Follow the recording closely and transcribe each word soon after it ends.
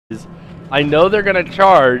I know they're gonna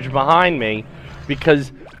charge behind me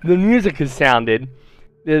because the music has sounded,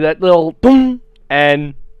 that little boom,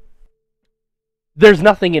 and there's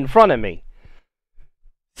nothing in front of me.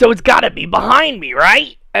 So it's gotta be behind me,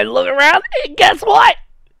 right? And look around, and guess what?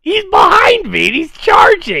 He's behind me and he's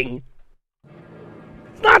charging.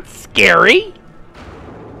 It's not scary.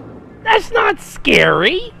 That's not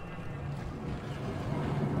scary.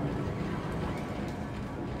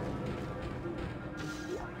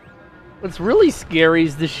 What's really scary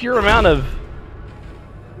is the sheer amount of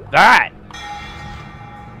that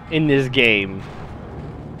in this game.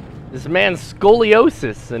 This man's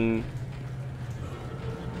scoliosis and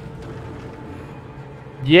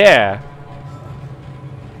yeah.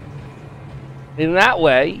 In that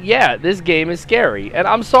way, yeah, this game is scary. And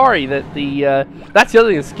I'm sorry that that's the other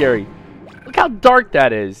thing that's scary. Look how dark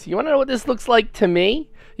that is. You want to know what this looks like to me?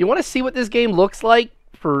 You want to see what this game looks like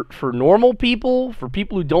for normal people, for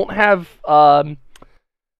people who don't have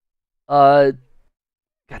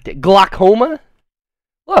glaucoma?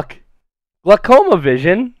 Look. Glaucoma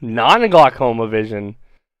Vision, non-glaucoma vision.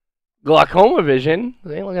 Glaucoma Vision.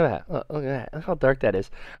 Hey, look at that. Look at that. Look how dark that is.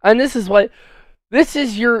 And this is what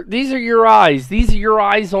these are your eyes. These are your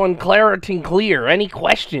eyes on Claritin Clear. Any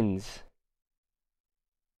questions?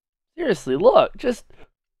 Seriously, look, just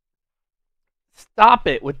stop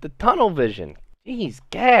it with the tunnel vision. Jeez,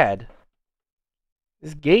 gad.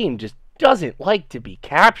 This game just doesn't like to be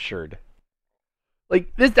captured.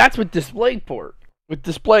 Like this, that's with DisplayPort. With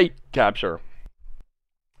display capture.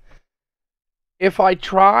 If I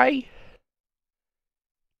try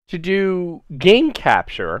to do game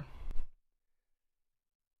capture,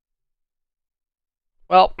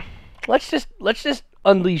 well, let's just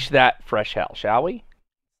unleash that fresh hell, shall we?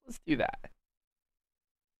 Let's do that.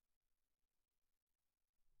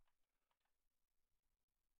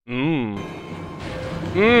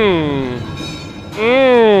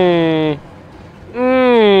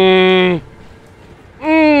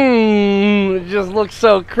 It just looks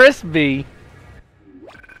so crispy.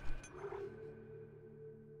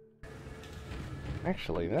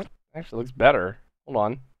 Actually, that actually looks better. Hold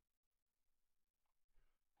on.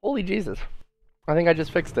 Holy Jesus. I think I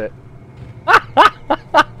just fixed it.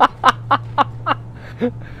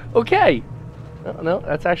 Okay. No,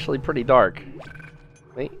 that's actually pretty dark.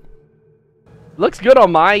 Wait. Looks good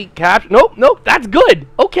on my cap. Nope, that's good.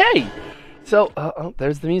 Okay. So, oh,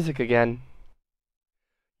 there's the music again.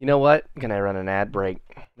 You know what? I'm gonna run an ad break.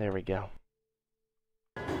 There we go.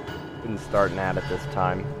 Didn't start an ad at this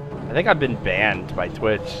time. I think I've been banned by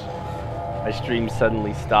Twitch. My stream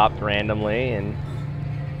suddenly stopped randomly and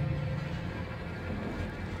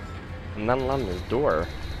I'm not on this door.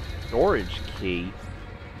 Storage key.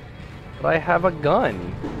 But I have a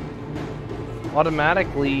gun.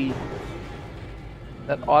 Automatically.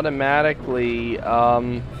 That automatically,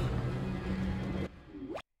 hang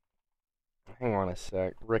on a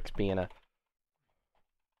sec. Rick's being a...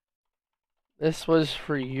 This was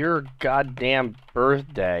for your goddamn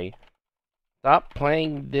birthday. Stop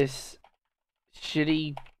playing this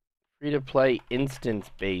shitty free-to-play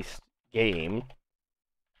instance-based game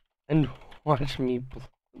and watch me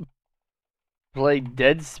play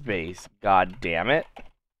Dead Space, god damn it.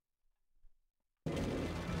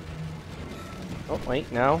 Oh,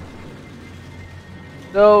 wait, no.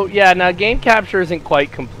 So, yeah, now game capture isn't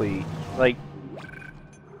quite complete. Like,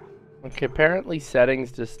 okay, apparently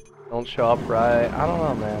settings just don't show up right. I don't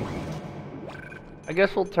know, man. I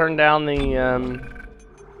guess we'll turn down the,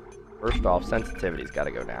 first off, sensitivity's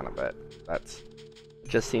gotta go down a bit. It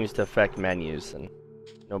just seems to affect menus, and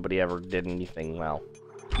nobody ever did anything well.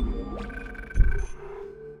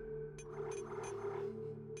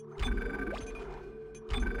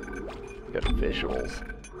 Go to visuals.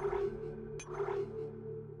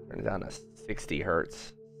 Turn it down to 60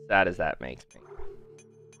 hertz. Sad as that makes me.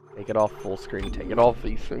 Take it off full screen. Take it off.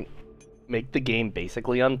 Make the game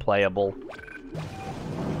basically unplayable.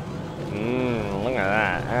 Look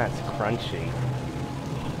at that. That's crunchy.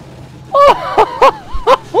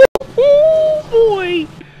 Oh boy!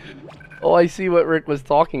 Oh, I see what Rick was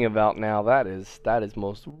talking about now. That is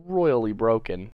most royally broken.